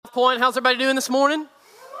South Point. How's everybody doing this morning?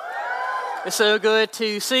 It's so good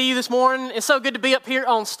to see you this morning. It's so good to be up here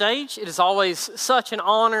on stage. It is always such an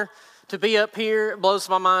honor to be up here. It blows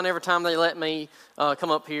my mind every time they let me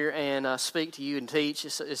come up here and speak to you and teach.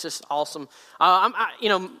 It's just awesome.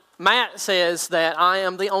 Matt says that I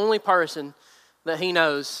am the only person that he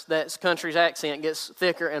knows that's country's accent gets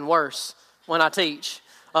thicker and worse when I teach.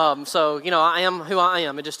 I am who I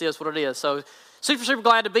am. It just is what it is. So super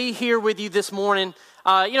glad to be here with you this morning.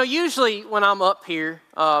 Usually when I'm up here,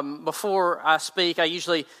 before I speak, I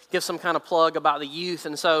usually give some kind of plug about the youth.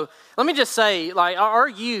 And so let me just say, our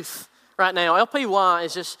youth right now, LPY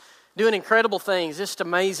is just doing incredible things, just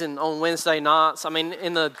amazing on Wednesday nights. I mean,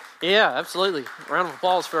 absolutely. Round of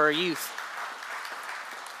applause for our youth.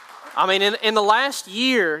 I mean, in the last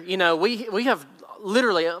year, we have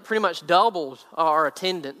literally pretty much doubled our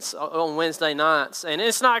attendance on Wednesday nights. And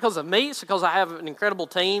it's not because of me, it's because I have an incredible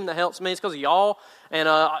team that helps me. It's because of y'all. And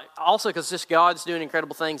also because just God's doing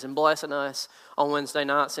incredible things and blessing us on Wednesday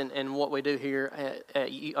nights and what we do here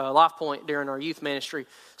at Life Point during our youth ministry.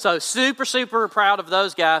 So super proud of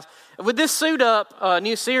those guys. With this Suit Up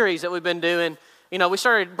new series that we've been doing, we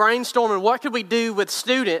started brainstorming what could we do with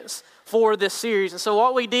students for this series. And so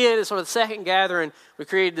what we did is sort of the second gathering, we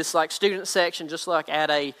created this student section just like at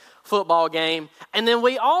a football game. And then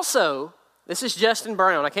we also, this is Justin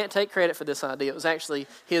Brown, I can't take credit for this idea, it was actually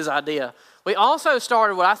his idea. We also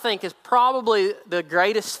started what I think is probably the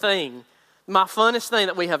greatest thing, my funnest thing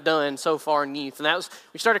that we have done so far in youth. And that was,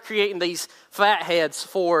 we started creating these fat heads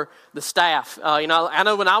for the staff. I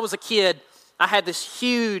know when I was a kid, I had this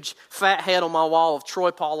huge fat head on my wall of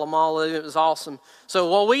Troy Polamalu. It was awesome. So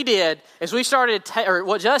what we did is we started,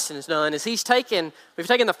 what Justin has done is we've taken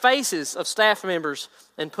the faces of staff members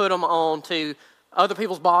and put them onto other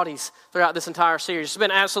people's bodies throughout this entire series. It's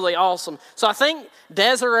been absolutely awesome. So I think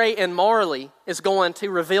Desiree and Marley is going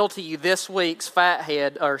to reveal to you this week's fat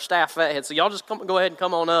head or staff fat head. So y'all just go ahead and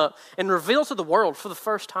come on up and reveal to the world for the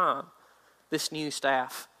first time this new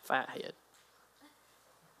staff fat head.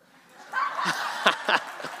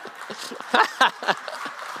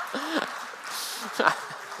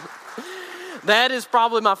 That is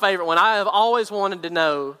probably my favorite one. I have always wanted to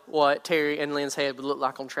know what Terry and Lynn's head would look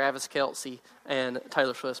like on Travis Kelce and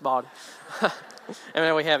Taylor Swift's body. And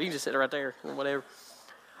there we have, you can just sit right there or whatever.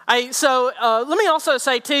 Hey, so let me also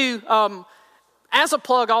say too, as a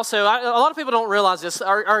plug also, a lot of people don't realize this,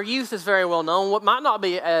 our youth is very well known. What might not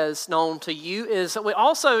be as known to you is that we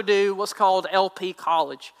also do what's called LP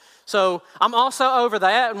College. So I'm also over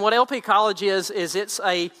that, and what LP College is it's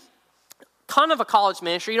a kind of a college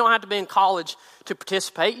ministry. You don't have to be in college to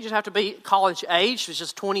participate. You just have to be college age, which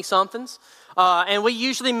is 20-somethings. And we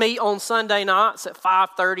usually meet on Sunday nights at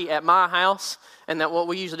 5:30 at my house. And that what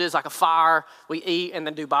we usually do is like a fire. We eat and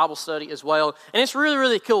then do Bible study as well. And it's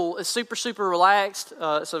really cool. It's super relaxed.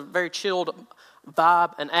 It's a very chilled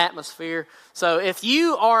vibe and atmosphere. So if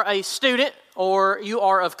you are a student or you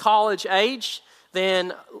are of college age,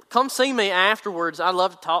 then come see me afterwards. I'd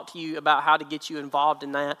love to talk to you about how to get you involved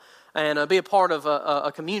in that and be a part of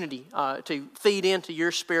a community to feed into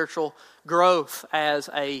your spiritual growth as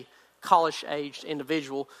a college-aged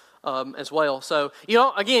individual as well. So, you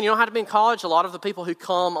don't have to be in college. A lot of the people who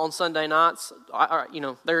come on Sunday nights,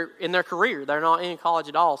 they're in their career. They're not in college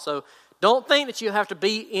at all. So don't think that you have to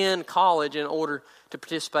be in college in order to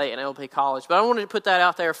participate in LP College. But I wanted to put that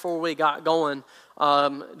out there before we got going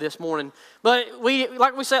this morning. But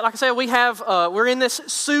like I said, we're in this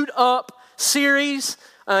Suit Up series.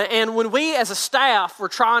 And when we as a staff were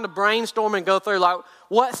trying to brainstorm and go through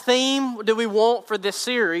what theme do we want for this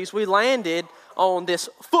series, we landed on this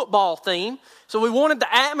football theme. So we wanted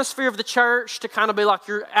the atmosphere of the church to kind of be like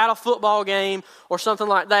you're at a football game or something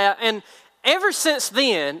like that. And ever since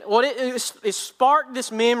then, it sparked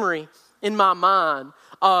this memory in my mind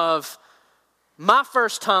of my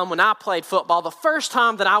first time when I played football, the first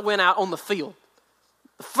time that I went out on the field.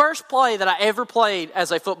 The first play that I ever played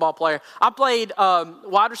as a football player, I played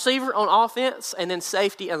wide receiver on offense and then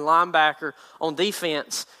safety and linebacker on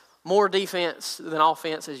defense. More defense than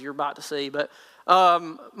offense, as you're about to see. But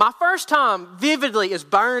my first time vividly is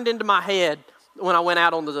burned into my head when I went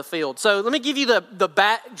out onto the field. So let me give you the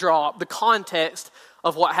backdrop, the context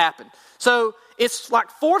of what happened. So it's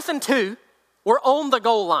like 4th and 2. We're on the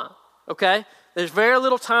goal line, okay? There's very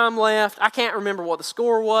little time left. I can't remember what the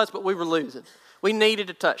score was, but we were losing. We needed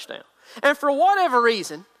a touchdown. And for whatever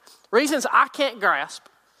reasons I can't grasp,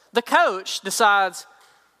 the coach decides,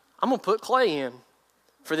 I'm going to put Clay in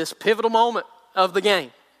for this pivotal moment of the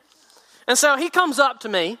game. And so he comes up to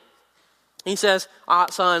me. He says, all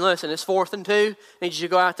right, son, listen, it's 4th and 2. I need you to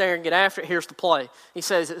go out there and get after it. Here's the play. He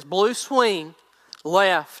says, it's blue swing,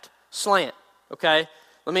 left, slant, okay?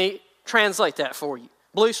 Let me translate that for you.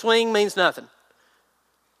 Blue swing means nothing.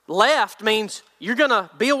 Left means you're going to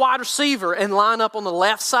be a wide receiver and line up on the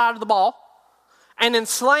left side of the ball. And then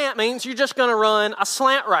slant means you're just going to run a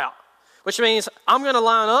slant route, which means I'm going to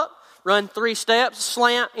line up, run 3 steps,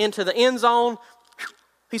 slant into the end zone.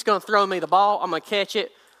 He's going to throw me the ball. I'm going to catch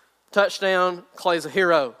it. Touchdown. Clay's a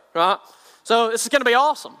hero, right? So this is going to be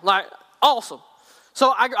awesome, like awesome.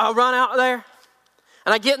 So I run out there,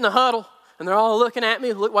 and I get in the huddle, and they're all looking at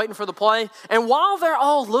me, waiting for the play. And while they're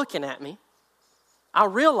all looking at me, I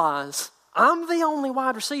realize I'm the only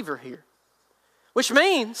wide receiver here, which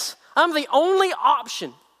means I'm the only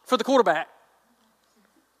option for the quarterback.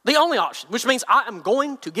 The only option, which means I am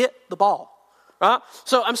going to get the ball, right?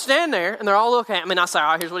 So I'm standing there, and they're all looking at me, and I say,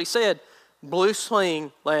 all right, here's what he said. Blue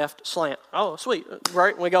swing, left slant. Oh, sweet.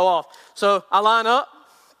 Great, we go off. So I line up,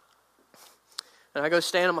 and I go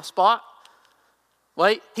stand in my spot.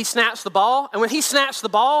 Wait, he snaps the ball, and when he snaps the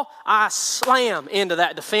ball, I slam into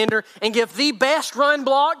that defender and give the best run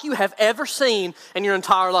block you have ever seen in your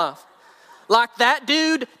entire life. Like that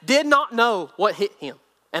dude did not know what hit him.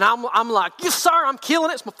 And I'm like, yes, sir, I'm killing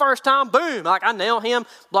it. It's my first time. Boom. Like I nail him,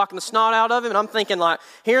 blocking the snot out of him. And I'm thinking like,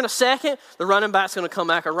 here in a second, the running back's going to come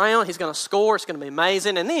back around. He's going to score. It's going to be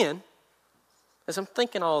amazing. And then, as I'm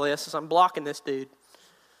thinking all this, as I'm blocking this dude,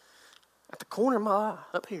 at the corner of my eye,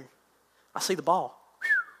 up here, I see the ball.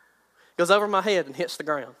 Goes over my head and hits the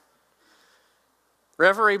ground.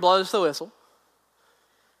 Referee blows the whistle.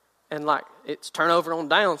 And like, it's turnover on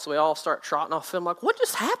down, so we all start trotting off film. Like, what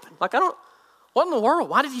just happened? Like, what in the world?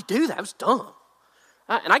 Why did you do that? It was dumb.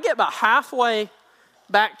 And I get about halfway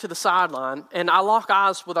back to the sideline, and I lock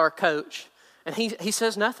eyes with our coach, and he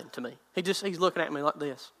says nothing to me. He's looking at me like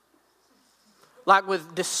this. Like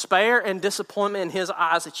with despair and disappointment in his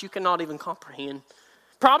eyes that you cannot even comprehend.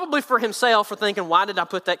 Probably for himself, for thinking, why did I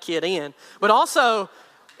put that kid in? But also,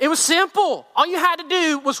 it was simple. All you had to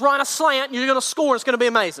do was run a slant, and you're going to score. It's going to be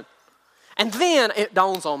amazing. And then it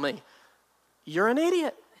dawns on me, you're an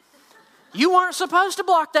idiot. You weren't supposed to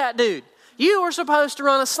block that dude. You were supposed to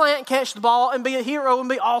run a slant, catch the ball, and be a hero and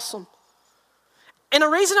be awesome. And the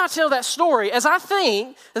reason I tell that story is I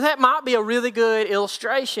think that might be a really good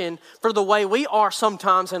illustration for the way we are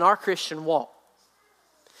sometimes in our Christian walk.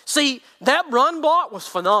 See, that run block was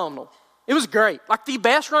phenomenal. It was great. Like the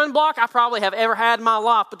best run block I probably have ever had in my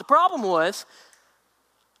life. But the problem was,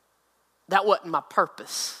 that wasn't my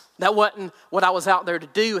purpose. That wasn't what I was out there to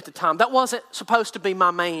do at the time. That wasn't supposed to be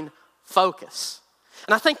my main focus.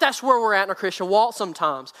 And I think that's where we're at in our Christian walk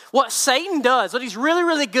sometimes. What Satan does, what he's really,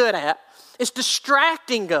 really good at, is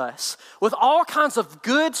distracting us with all kinds of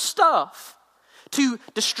good stuff to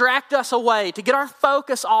distract us away, to get our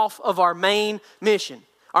focus off of our main mission,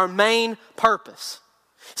 our main purpose.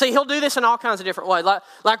 See, he'll do this in all kinds of different ways.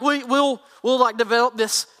 Like we'll develop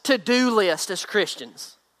this to-do list as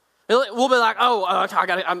Christians. We'll be like,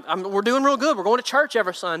 we're doing real good. We're going to church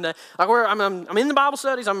every Sunday. Like I'm in the Bible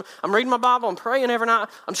studies. I'm reading my Bible. I'm praying every night.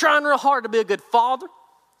 I'm trying real hard to be a good father.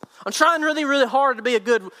 I'm trying really, really hard to be a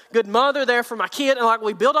good mother there for my kid. And like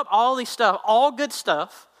we build up all these stuff, all good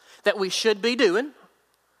stuff that we should be doing,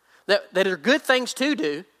 that are good things to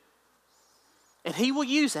do. And he will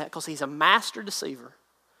use that because he's a master deceiver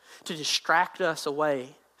to distract us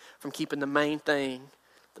away from keeping the main thing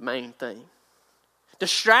the main thing.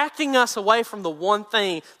 Distracting us away from the one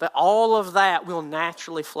thing that all of that will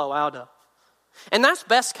naturally flow out of. And that's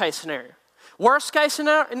best case scenario. Worst case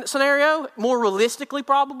scenario, more realistically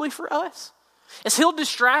probably for us, is he'll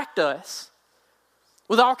distract us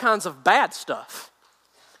with all kinds of bad stuff.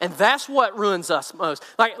 And that's what ruins us most.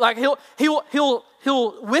 Like he'll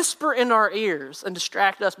whisper in our ears and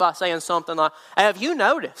distract us by saying something like, have you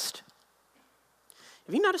noticed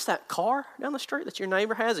that car down the street that your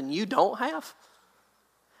neighbor has and you don't have?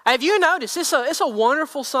 Have you noticed it's a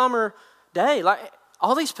wonderful summer day? Like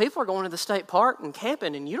all these people are going to the state park and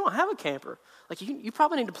camping, and you don't have a camper. Like you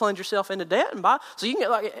probably need to plunge yourself into debt and buy so you can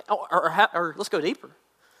get or let's go deeper.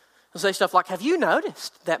 And say stuff like, have you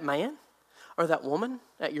noticed that man or that woman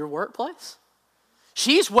at your workplace?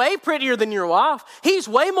 She's way prettier than your wife. He's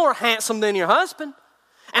way more handsome than your husband.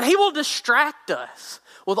 And he will distract us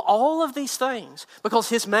with all of these things because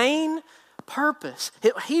his main purpose,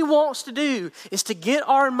 what he wants to do is to get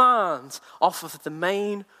our minds off of the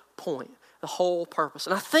main point, the whole purpose.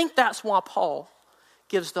 And I think that's why Paul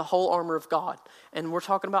gives the whole armor of God. And we're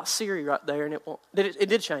talking about Siri right there, and it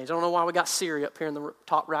did change. I don't know why we got Siri up here in the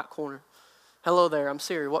top right corner. Hello there, I'm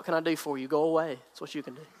Siri. What can I do for you? Go away. That's what you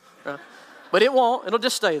can do. Right? But it won't. It'll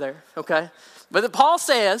just stay there, okay? But Paul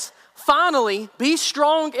says, finally, be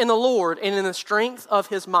strong in the Lord and in the strength of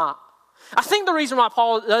his might. I think the reason why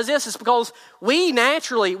Paul does this is because we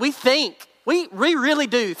think, we really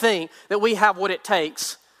do think that we have what it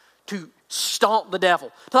takes to stomp the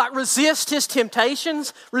devil, to like resist his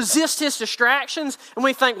temptations, resist his distractions, and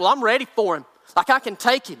we think, well, I'm ready for him. Like I can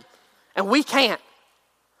take him, and we can't.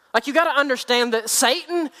 Like you got to understand that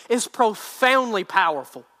Satan is profoundly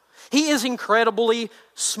powerful. He is incredibly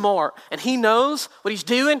smart, and he knows what he's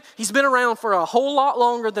doing. He's been around for a whole lot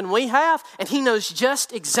longer than we have, and he knows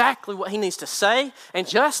just exactly what he needs to say and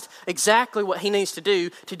just exactly what he needs to do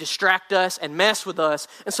to distract us and mess with us.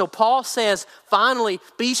 And so Paul says, finally,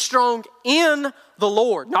 be strong in the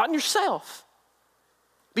Lord, not in yourself.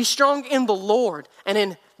 Be strong in the Lord and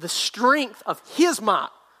in the strength of his might,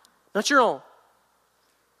 not your own.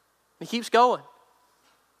 He keeps going.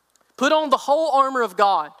 Put on the whole armor of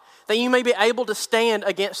God, that you may be able to stand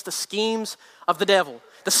against the schemes of the devil.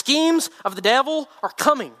 The schemes of the devil are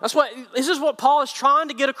coming. This is what Paul is trying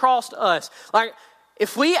to get across to us. Like,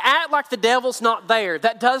 if we act like the devil's not there,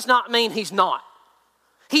 that does not mean he's not.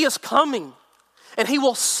 He is coming. And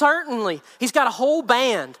he's got a whole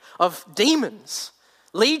band of demons,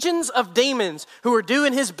 legions of demons who are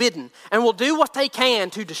doing his bidding and will do what they can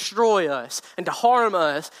to destroy us and to harm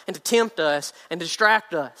us and to tempt us and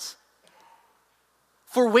distract us.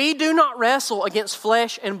 For we do not wrestle against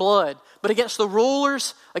flesh and blood, but against the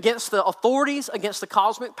rulers, against the authorities, against the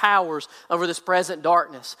cosmic powers over this present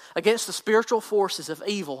darkness, against the spiritual forces of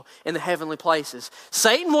evil in the heavenly places.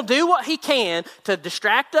 Satan will do what he can to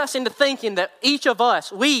distract us into thinking that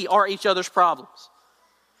we are each other's problems.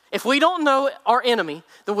 If we don't know our enemy,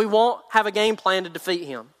 then we won't have a game plan to defeat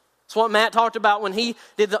him. It's what Matt talked about when he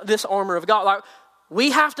did this armor of God. Like,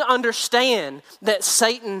 we have to understand that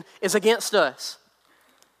Satan is against us.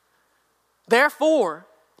 Therefore,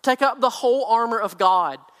 take up the whole armor of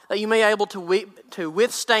God, that you may be able to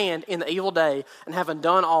withstand in the evil day, and having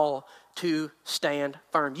done all, to stand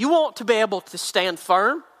firm. You want to be able to stand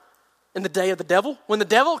firm in the day of the devil? When the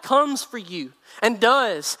devil comes for you and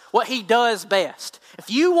does what he does best. If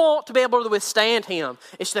you want to be able to withstand him,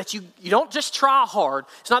 it's that you don't just try hard.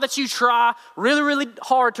 It's not that you try really, really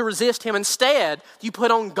hard to resist him. Instead, you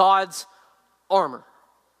put on God's armor.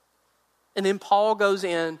 And then Paul goes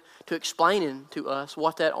in to explaining to us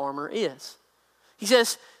what that armor is. He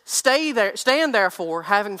says, stand therefore,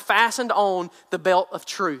 having fastened on the belt of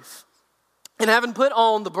truth, and having put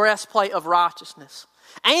on the breastplate of righteousness,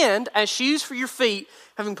 and as shoes for your feet,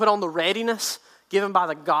 having put on the readiness given by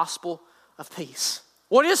the gospel of peace.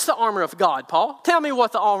 What is the armor of God, Paul? Tell me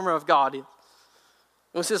what the armor of God is.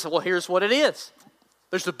 And he says, well, here's what it is.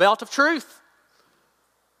 There's the belt of truth.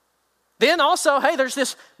 Then also, there's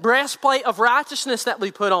this breastplate of righteousness that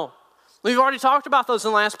we put on. We've already talked about those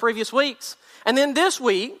in the previous weeks. And then this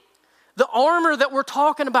week, the armor that we're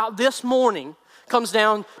talking about this morning comes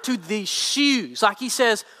down to these shoes. Like he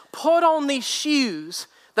says, put on these shoes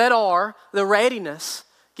that are the readiness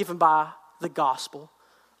given by the gospel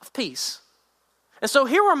of peace. And so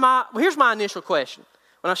here's my initial question.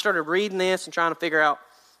 When I started reading this and trying to figure out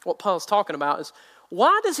what Paul's talking about is,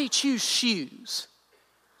 why does he choose shoes?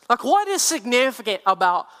 Like, what is significant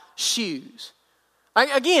about shoes?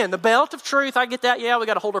 Again, the belt of truth, I get that. Yeah, we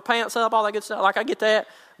got to hold our pants up, all that good stuff. Like, I get that.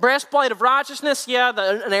 Breastplate of righteousness, yeah,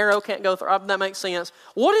 an arrow can't go through. That makes sense.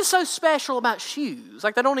 What is so special about shoes?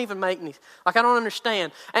 Like, they don't even make me, I don't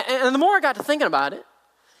understand. And the more I got to thinking about it,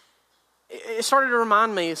 it started to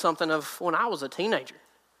remind me of something of when I was a teenager.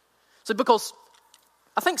 So, because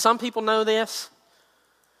I think some people know this.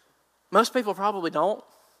 Most people probably don't.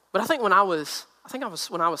 But I think when I was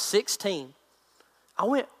 16, I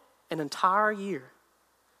went an entire year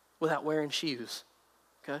without wearing shoes.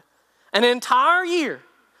 Okay? An entire year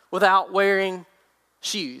without wearing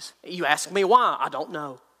shoes. You ask me why? I don't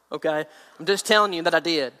know. Okay? I'm just telling you that I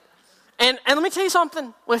did. And let me tell you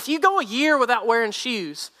something. If you go a year without wearing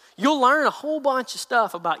shoes, you'll learn a whole bunch of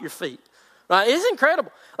stuff about your feet. Right? It's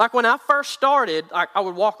incredible. Like when I first started, I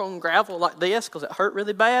would walk on gravel like this because it hurt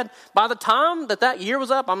really bad. By the time that year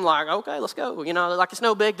was up, I'm like, okay, let's go. Like it's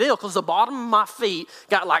no big deal because the bottom of my feet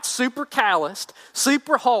got like super calloused,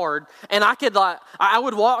 super hard, and I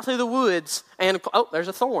would walk through the woods and, oh, there's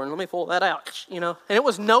a thorn. Let me pull that out, and it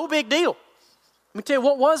was no big deal. Let me tell you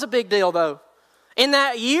what was a big deal though. In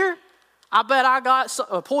that year, I bet I got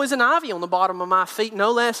a poison ivy on the bottom of my feet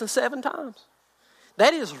no less than 7 times.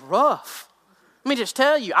 That is rough. Let me just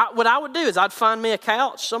tell you, what I would do is I'd find me a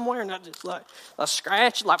couch somewhere and I'd just I'd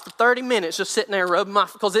scratch for 30 minutes just sitting there rubbing my,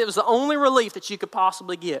 because it was the only relief that you could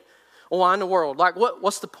possibly get. Why in the world?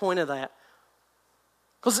 What's the point of that?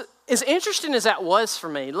 Because as interesting as that was for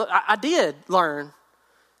me, look, I did learn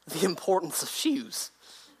the importance of shoes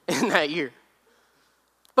in that year.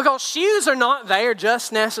 Because shoes are not there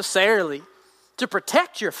just necessarily to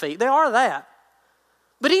protect your feet. They are that.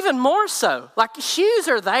 But even more so, like shoes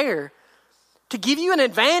are there to give you an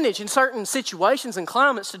advantage in certain situations and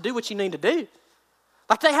climates to do what you need to do.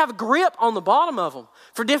 Like they have grip on the bottom of them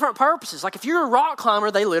for different purposes. Like if you're a rock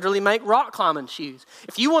climber, they literally make rock climbing shoes.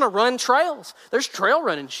 If you want to run trails, there's trail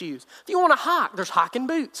running shoes. If you want to hike, there's hiking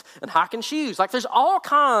boots and hiking shoes. Like there's all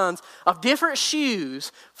kinds of different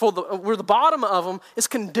shoes for where the bottom of them is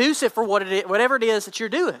conducive for whatever it is that you're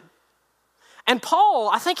doing. And Paul,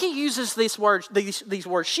 I think he uses these words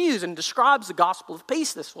shoes and describes the gospel of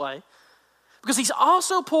peace this way because he's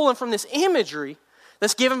also pulling from this imagery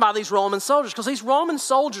that's given by these Roman soldiers. Because these Roman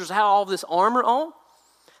soldiers had all this armor on.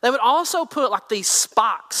 They would also put like these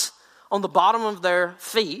spikes on the bottom of their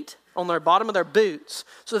feet, on the bottom of their boots,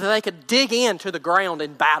 so that they could dig into the ground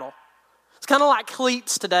in battle. It's kind of like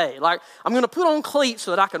cleats today. Like, I'm going to put on cleats so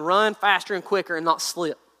that I can run faster and quicker and not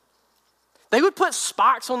slip. They would put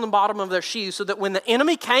spikes on the bottom of their shoes so that when the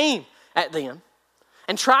enemy came at them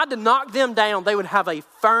and tried to knock them down, they would have a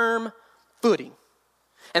firm footing.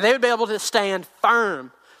 And they would be able to stand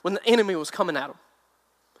firm when the enemy was coming at them.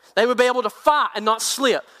 They would be able to fight and not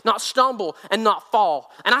slip, not stumble, and not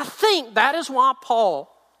fall. And I think that is why Paul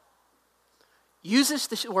uses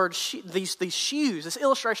this word, these shoes, this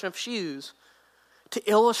illustration of shoes, to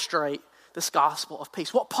illustrate this gospel of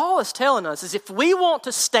peace. What Paul is telling us is if we want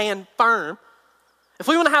to stand firm, if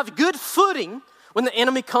we want to have good footing when the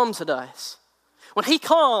enemy comes at us, when he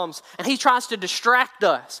comes and he tries to distract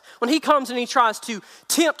us, when he comes and he tries to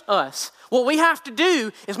tempt us, what we have to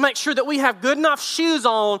do is make sure that we have good enough shoes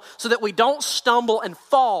on so that we don't stumble and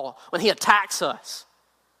fall when he attacks us.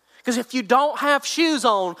 Because if you don't have shoes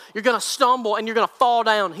on, you're going to stumble and you're going to fall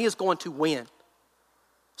down. He is going to win.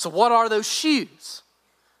 So what are those shoes?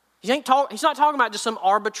 He's not talking about just some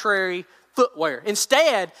arbitrary footwear.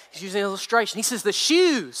 Instead, he's using an illustration. He says the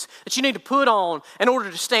shoes that you need to put on in order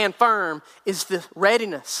to stand firm is the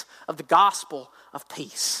readiness of the gospel of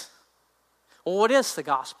peace. Well, what is the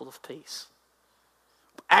gospel of peace?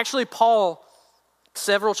 Actually, Paul,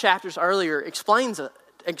 several chapters earlier, explains it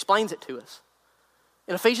to us.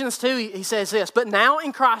 In Ephesians 2, he says this, "But now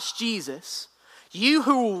in Christ Jesus, you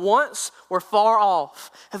who once were far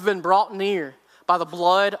off have been brought near by the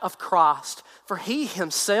blood of Christ, for he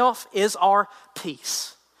himself is our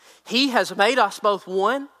peace. He has made us both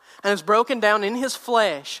one and has broken down in his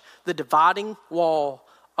flesh the dividing wall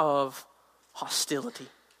of hostility."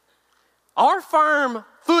 Our firm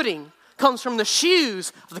footing comes from the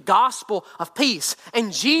shoes of the gospel of peace,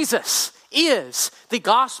 and Jesus is the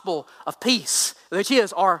gospel of peace, which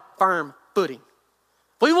is our firm footing.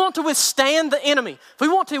 If we want to withstand the enemy, if we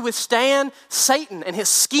want to withstand Satan and his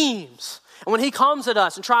schemes, and when he comes at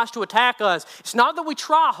us and tries to attack us, it's not that we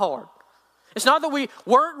try hard. It's not that we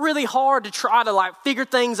work really hard to try to figure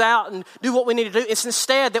things out and do what we need to do. It's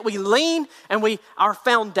instead that we lean and our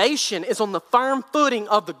foundation is on the firm footing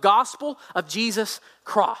of the gospel of Jesus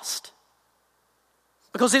Christ.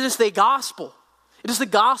 Because it is the gospel. It is the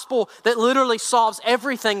gospel that literally solves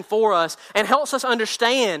everything for us and helps us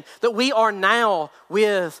understand that we are now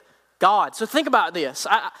with God. So think about this.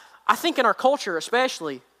 I think in our culture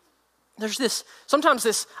especially, there's sometimes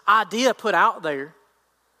this idea put out there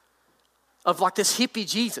of this hippie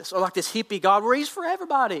Jesus or this hippie God where he's for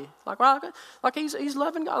everybody. He's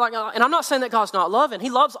loving God. And I'm not saying that God's not loving. He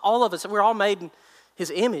loves all of us and we're all made in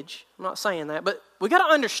his image. I'm not saying that. But we got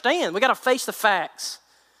to understand, we got to face the facts.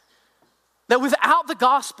 That without the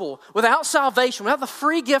gospel, without salvation, without the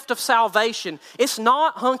free gift of salvation, it's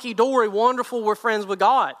not hunky-dory, wonderful, we're friends with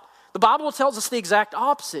God. The Bible tells us the exact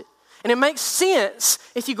opposite. And it makes sense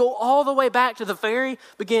if you go all the way back to the very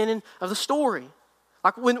beginning of the story.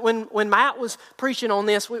 Like when Matt was preaching on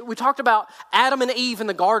this, we talked about Adam and Eve in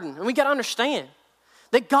the garden. And we got to understand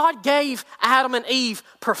that God gave Adam and Eve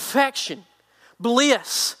perfection,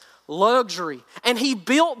 bliss, luxury. And he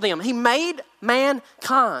built them. He made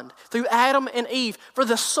mankind through Adam and Eve for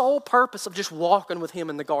the sole purpose of just walking with him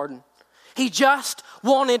in the garden. He just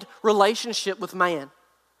wanted relationship with man.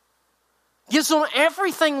 Gives them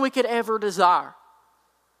everything we could ever desire.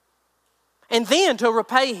 And then to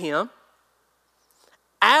repay him,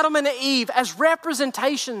 Adam and Eve, as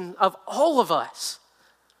representation of all of us,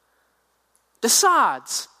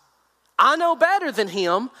 decides, I know better than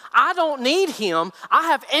him. I don't need him. I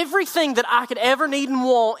have everything that I could ever need and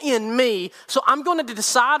want in me. So I'm going to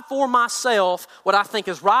decide for myself what I think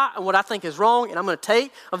is right and what I think is wrong. And I'm going to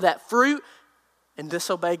take of that fruit and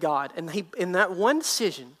disobey God. And in that one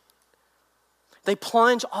decision, they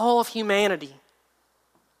plunge all of humanity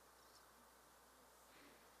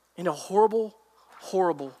into a horrible,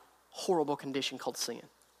 horrible, horrible condition called sin.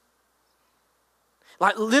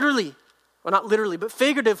 like literally, well not literally, but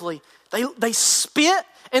figuratively, they spit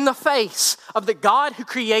in the face of the God who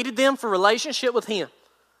created them for relationship with him.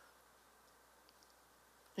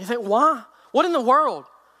 You think, why? What in the world?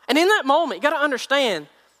 And in that moment, you got to understand,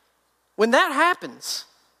 when that happens,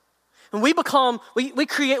 and we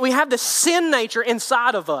have this sin nature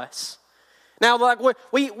inside of us. Now, like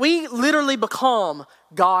we literally become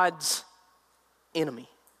God's enemy.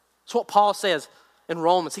 That's what Paul says in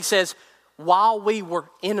Romans. He says, while we were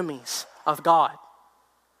enemies of God.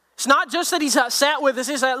 It's not just that he's sat with us.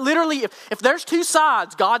 It's that literally, if there's two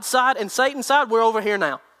sides, God's side and Satan's side, we're over here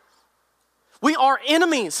now. We are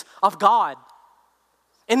enemies of God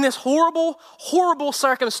in this horrible, horrible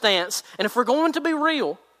circumstance. And if we're going to be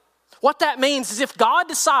real, what that means is if God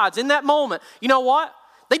decides in that moment, you know what?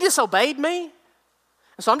 They disobeyed me,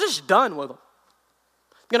 and so I'm just done with them.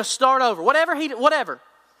 I'm going to start over. Whatever.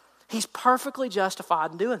 He's perfectly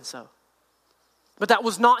justified in doing so. But that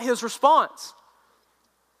was not his response.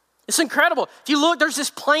 It's incredible. If you look, there's this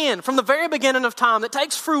plan from the very beginning of time that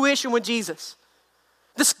takes fruition with Jesus.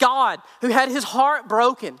 This God who had his heart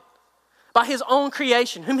broken by his own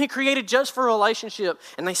creation, whom he created just for a relationship,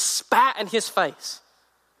 and they spat in his face.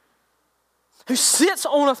 Who sits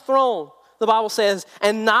on a throne, the Bible says,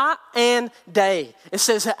 and night and day, it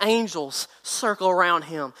says that angels circle around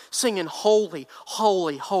him, singing, holy,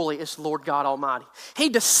 holy, holy is the Lord God Almighty. He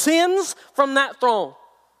descends from that throne.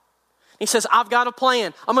 He says, I've got a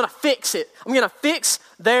plan. I'm going to fix it. I'm going to fix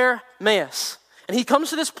their mess. And he comes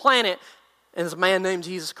to this planet, and there's a man named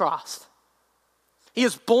Jesus Christ. He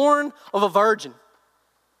is born of a virgin.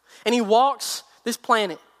 And he walks this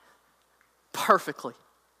planet perfectly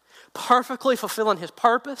fulfilling his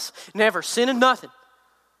purpose, never sinning nothing.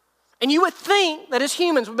 And you would think that as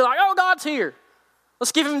humans we'd be like, oh, God's here.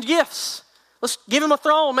 Let's give him gifts. Let's give him a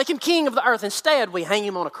throne, make him king of the earth. Instead, we hang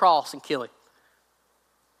him on a cross and kill him.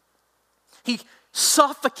 He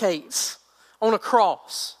suffocates on a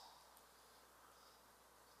cross.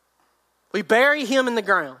 We bury him in the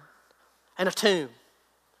ground and a tomb,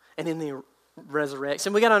 and then he resurrects.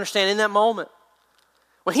 And we got to understand, in that moment,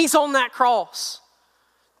 when he's on that cross,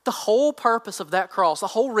 the whole purpose of that cross, the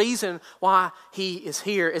whole reason why he is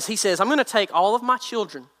here is he says, I'm going to take all of my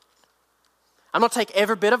children. I'm going to take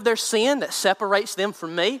every bit of their sin that separates them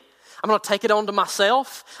from me. I'm going to take it onto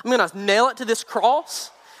myself. I'm going to nail it to this cross.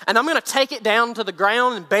 And I'm going to take it down to the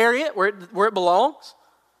ground and bury it where it belongs.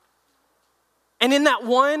 And in that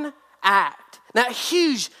one act, that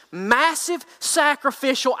huge, massive,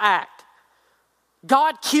 sacrificial act,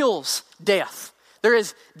 God kills death. There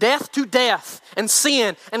is death to death and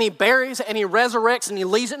sin, and he buries it and he resurrects and he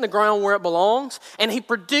leaves it in the ground where it belongs, and he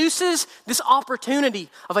produces this opportunity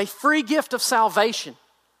of a free gift of salvation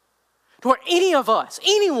to where any of us,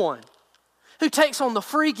 anyone who takes on the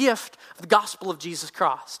free gift of the gospel of Jesus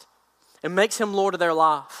Christ and makes him Lord of their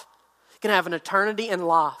life can have an eternity in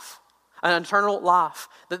life, an eternal life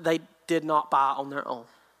that they did not buy on their own.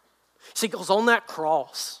 See, because on that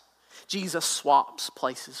cross, Jesus swaps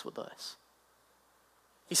places with us.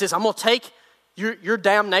 He says, I'm going to take your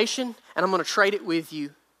damnation and I'm going to trade it with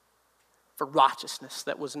you for righteousness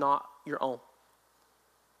that was not your own.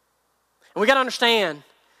 And we got to understand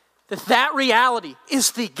that reality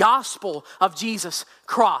is the gospel of Jesus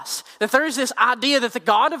Christ. That there is this idea that the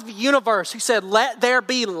God of the universe who said, let there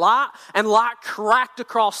be light, and light cracked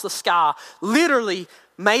across the sky, literally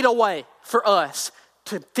made a way for us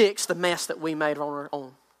to fix the mess that we made on our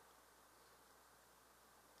own.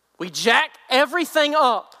 We jack everything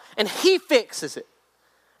up and he fixes it.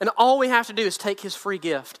 And all we have to do is take his free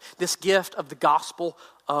gift, this gift of the gospel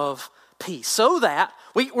of peace. So that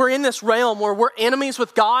we're in this realm where we're enemies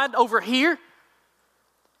with God over here.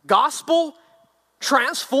 Gospel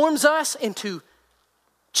transforms us into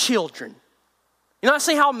children. You know,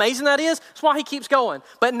 see how amazing that is? That's why he keeps going.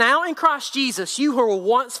 But now in Christ Jesus, you who were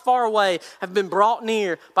once far away have been brought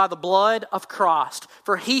near by the blood of Christ.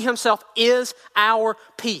 For he himself is our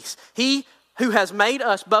peace. He who has made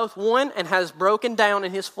us both one and has broken down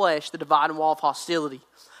in his flesh the dividing wall of hostility,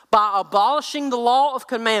 by abolishing the law of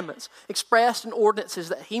commandments expressed in ordinances,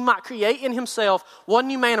 that he might create in himself one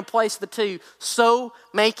new man in place of the two, so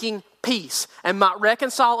making peace, and might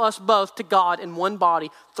reconcile us both to God in one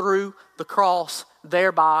body through the cross,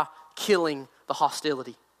 thereby killing the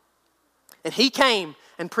hostility. And he came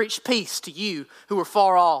and preached peace to you who were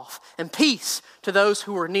far off, and peace to those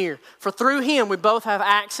who were near. For through him we both have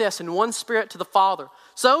access in one spirit to the Father.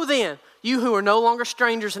 So then, you who are no longer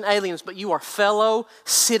strangers and aliens, but you are fellow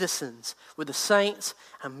citizens with the saints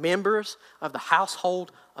and members of the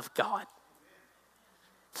household of God.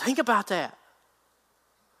 Think about that.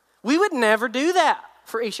 We would never do that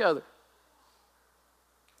for each other.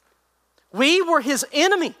 We were his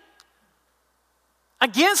enemy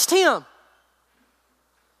against him.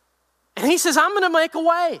 And he says, I'm going to make a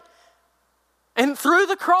way. And through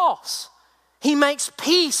the cross, he makes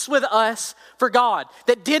peace with us for God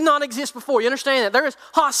that did not exist before. You understand that? There is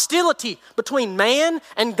hostility between man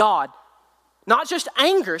and God. Not just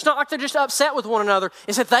anger. It's not like they're just upset with one another.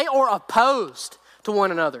 It's that they are opposed to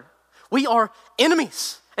one another. We are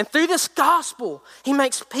enemies. And through this gospel, he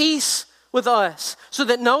makes peace with us so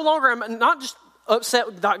that no longer I'm not just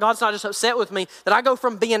upset. God's not just upset with me, that I go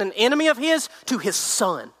from being an enemy of his to his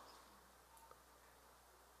son.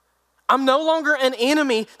 I'm no longer an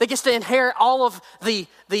enemy that gets to inherit all of the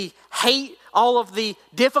hate, all of the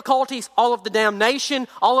difficulties, all of the damnation,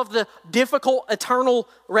 all of the difficult eternal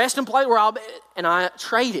resting place where I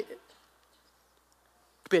trade it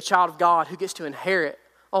to be a child of God who gets to inherit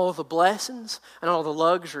all of the blessings and all the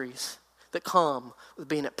luxuries that come with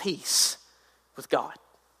being at peace with God.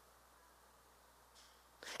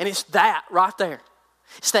 And it's that right there.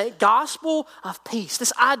 It's that gospel of peace.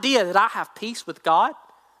 This idea that I have peace with God,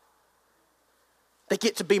 they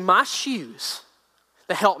get to be my shoes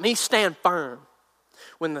that help me stand firm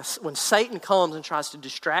when Satan comes and tries to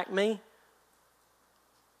distract me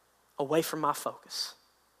away from my focus.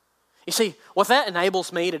 You see, what that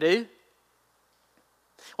enables me to do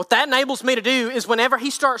is whenever he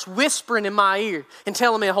starts whispering in my ear and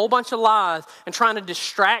telling me a whole bunch of lies and trying to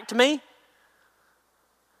distract me,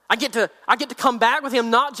 I get to come back with him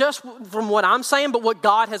not just from what I'm saying, but what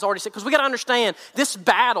God has already said. Because we got to understand, this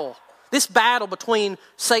battle between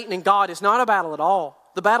Satan and God is not a battle at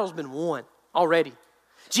all. The battle's been won already.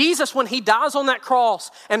 Jesus, when he dies on that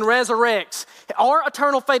cross and resurrects, our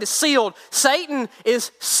eternal fate is sealed. Satan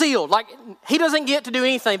is sealed. Like, he doesn't get to do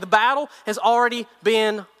anything. The battle has already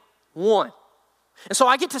been won. And so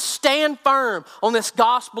I get to stand firm on this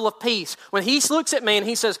gospel of peace. When he looks at me and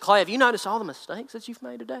he says, Clay, have you noticed all the mistakes that you've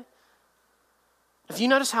made today? Have you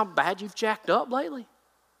noticed how bad you've jacked up lately?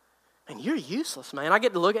 And you're useless, man. I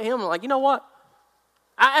get to look at him and I'm like, you know what?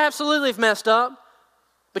 I absolutely have messed up.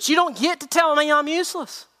 But you don't get to tell me I'm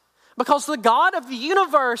useless. Because the God of the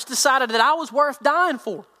universe decided that I was worth dying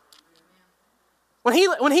for. When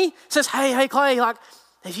he says, hey, Clay, like,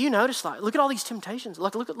 have you noticed, like, look at all these temptations.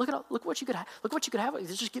 Like, look what you could have. Look what you could have.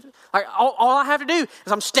 Just give it. Like, all I have to do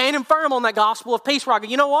is I'm standing firm on that gospel of peace where I go,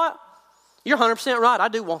 you know what? You're 100% right. I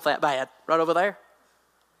do want that bad right over there.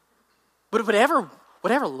 But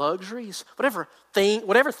whatever luxuries, whatever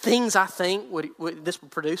things I think this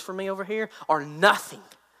would produce for me over here are nothing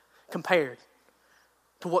compared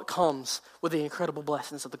to what comes with the incredible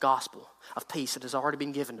blessings of the gospel of peace that has already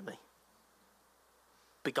been given to me.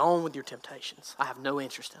 Be gone with your temptations. I have no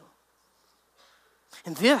interest in them.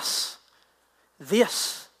 And this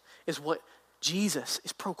is what Jesus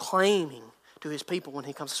is proclaiming to his people when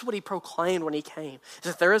he comes. This is what he proclaimed when he came.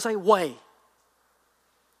 Is that there is a way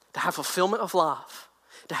to have fulfillment of life,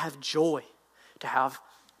 to have joy, to have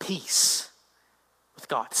peace with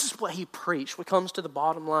God. This is what he preached. What comes to the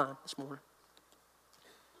bottom line this morning.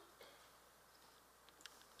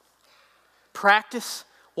 Practice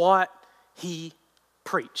what he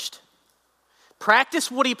preached. Practice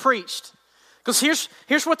what he preached. Because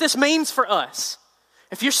here's what this means for us.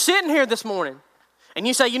 If you're sitting here this morning and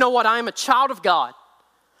you say, you know what, I am a child of God.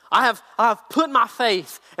 I have put my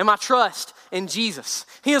faith and my trust in Jesus.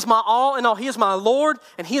 He is my all in all. He is my Lord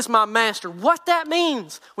and he is my master. What that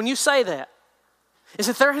means when you say that is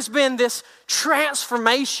that there has been this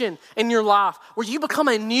transformation in your life where you become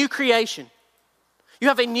a new creation. You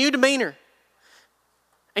have a new demeanor.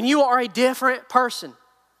 And you are a different person.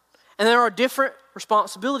 And there are different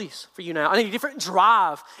responsibilities for you now. I need a different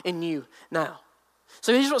drive in you now.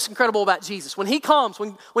 So here's what's incredible about Jesus. When he comes,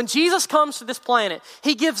 when Jesus comes to this planet,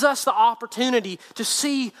 he gives us the opportunity to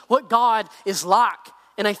see what God is like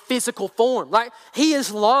in a physical form. Like, he is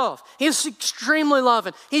love. He is extremely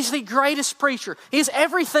loving. He's the greatest preacher. He is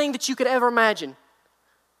everything that you could ever imagine.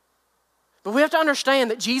 But we have to understand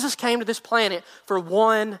that Jesus came to this planet for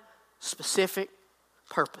one specific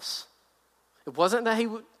purpose. It wasn't that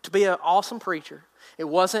to be an awesome preacher. It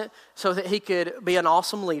wasn't so that he could be an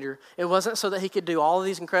awesome leader. It wasn't so that he could do all of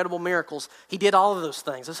these incredible miracles. He did all of those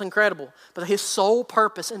things. That's incredible. But his sole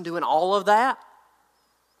purpose in doing all of that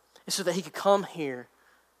is so that he could come here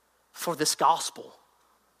for this gospel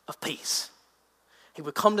of peace. He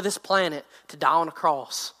would come to this planet to die on a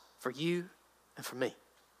cross for you and for me.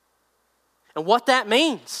 And what that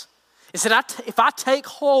means is that if I take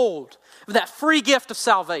hold of that free gift of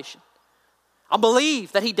salvation, I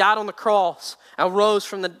believe that he died on the cross and rose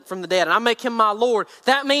from the dead, and I make him my Lord,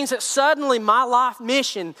 that means that suddenly my life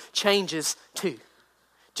mission changes too.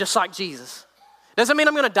 Just like Jesus. Doesn't mean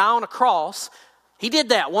I'm going to die on a cross. He did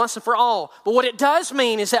that once and for all. But what it does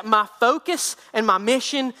mean is that my focus and my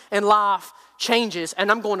mission in life changes,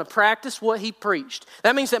 and I'm going to practice what he preached.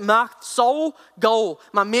 That means that my sole goal,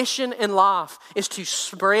 my mission in life, is to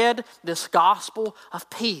spread this gospel of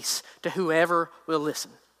peace to whoever will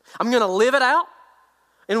listen. I'm going to live it out.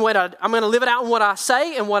 I'm going to live it out in what I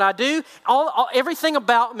say and what I do. Everything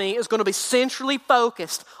about me is going to be centrally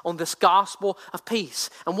focused on this gospel of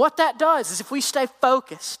peace. And what that does is if we stay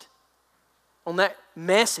focused on that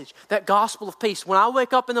message, that gospel of peace, when I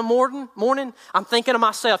wake up in the morning, I'm thinking to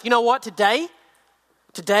myself, you know what, today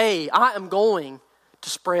I am going to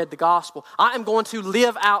spread the gospel. I am going to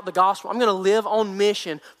live out the gospel. I'm going to live on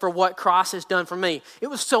mission for what Christ has done for me. It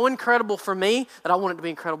was so incredible for me that I want it to be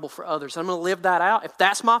incredible for others. I'm going to live that out. If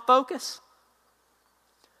that's my focus,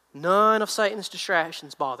 none of Satan's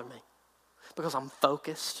distractions bother me because I'm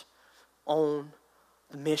focused on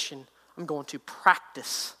the mission. I'm going to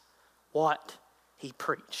practice what he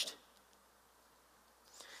preached.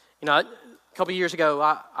 You know, a couple of years ago,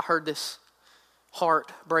 I heard this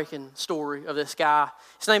heartbreaking story of this guy.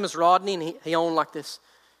 His name is Rodney, and he owned like this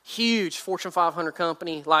huge Fortune 500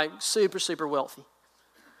 company, like super, super wealthy.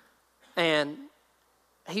 And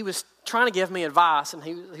he was trying to give me advice, and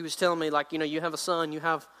he was telling me, like, you know, you have a son, you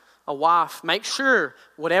have a wife. Make sure,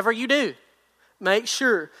 whatever you do, make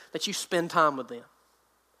sure that you spend time with them.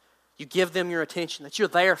 You give them your attention, that you're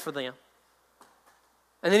there for them.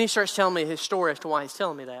 And then he starts telling me his story as to why he's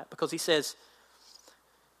telling me that. Because he says,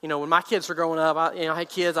 you know, when my kids were growing up, I had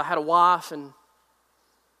kids, I had a wife, and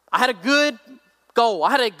I had a good goal.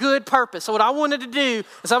 I had a good purpose. So what I wanted to do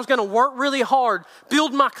is I was going to work really hard,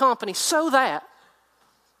 build my company so that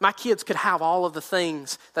my kids could have all of the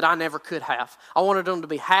things that I never could have. I wanted them to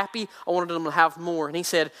be happy. I wanted them to have more. And he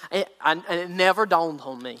said, and it never dawned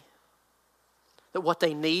on me that what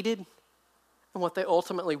they needed and what they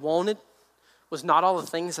ultimately wanted was not all the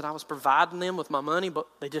things that I was providing them with my money, but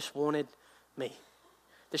they just wanted me.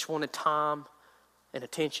 They just wanted time and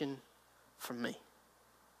attention from me.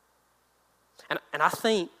 And I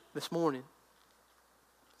think this morning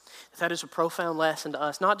that is a profound lesson to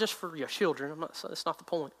us, not just for your children. That's not the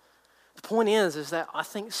point. The point is that I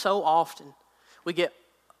think so often we get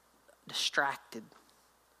distracted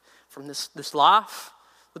from this life,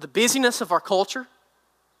 with the busyness of our culture,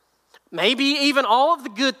 maybe even all of the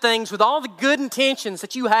good things, with all the good intentions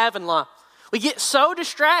that you have in life. We get so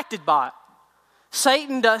distracted by it.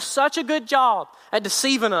 Satan does such a good job at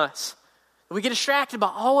deceiving us. We get distracted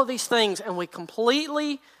by all of these things and we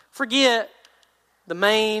completely forget the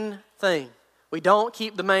main thing. We don't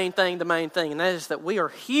keep the main thing, and that is that we are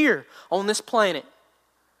here on this planet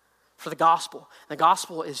for the gospel. The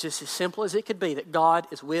gospel is just as simple as it could be, that God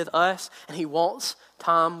is with us and he wants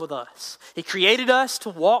time with us. He created us to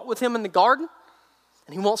walk with him in the garden,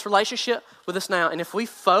 and he wants relationship with us now. And if we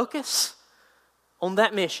focus on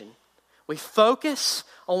that mission, we focus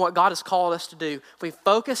on what God has called us to do, we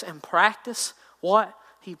focus and practice what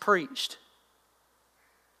he preached,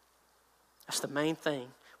 that's the main thing.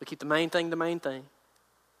 We keep the main thing the main thing.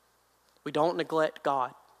 We don't neglect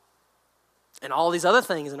God. And all these other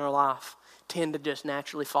things in our life tend to just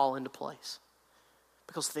naturally fall into place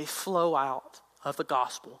because they flow out of the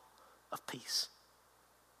gospel of peace.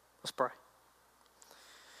 Let's pray.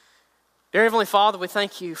 Dear Heavenly Father, we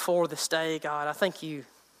thank you for this day, God. I thank you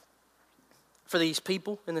for these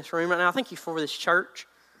people in this room right now. I thank you for this church.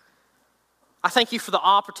 I thank you for the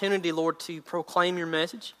opportunity, Lord, to proclaim your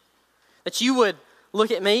message. That you would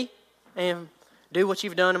look at me and do what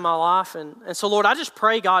you've done in my life. And so, Lord, I just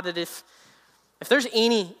pray, God, that if there's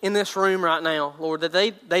any in this room right now, Lord, that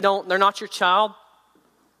they're not your child,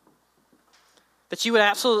 that you would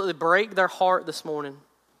absolutely break their heart this morning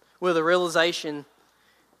with a realization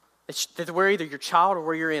that we're either your child or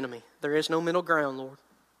we're your enemy. There is no middle ground, Lord.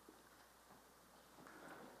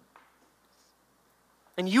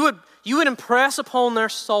 And you would impress upon their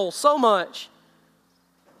soul so much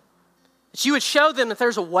that you would show them that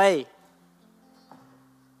there's a way.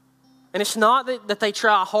 And it's not that they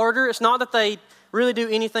try harder. It's not that they really do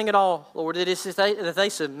anything at all, Lord. It is that they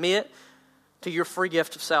submit to your free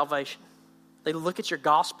gift of salvation. They look at your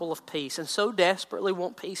gospel of peace and so desperately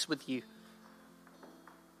want peace with you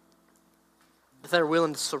that they're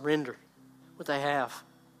willing to surrender what they have,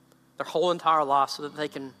 their whole entire life, so that they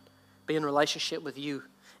can be in relationship with you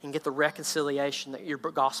and get the reconciliation that your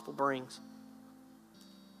gospel brings.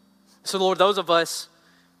 So, Lord, those of us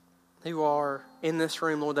who are in this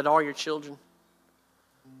room, Lord, that are your children,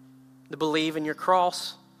 that believe in your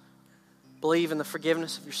cross, believe in the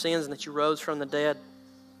forgiveness of your sins and that you rose from the dead,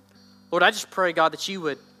 Lord, I just pray, God, that you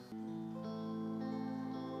would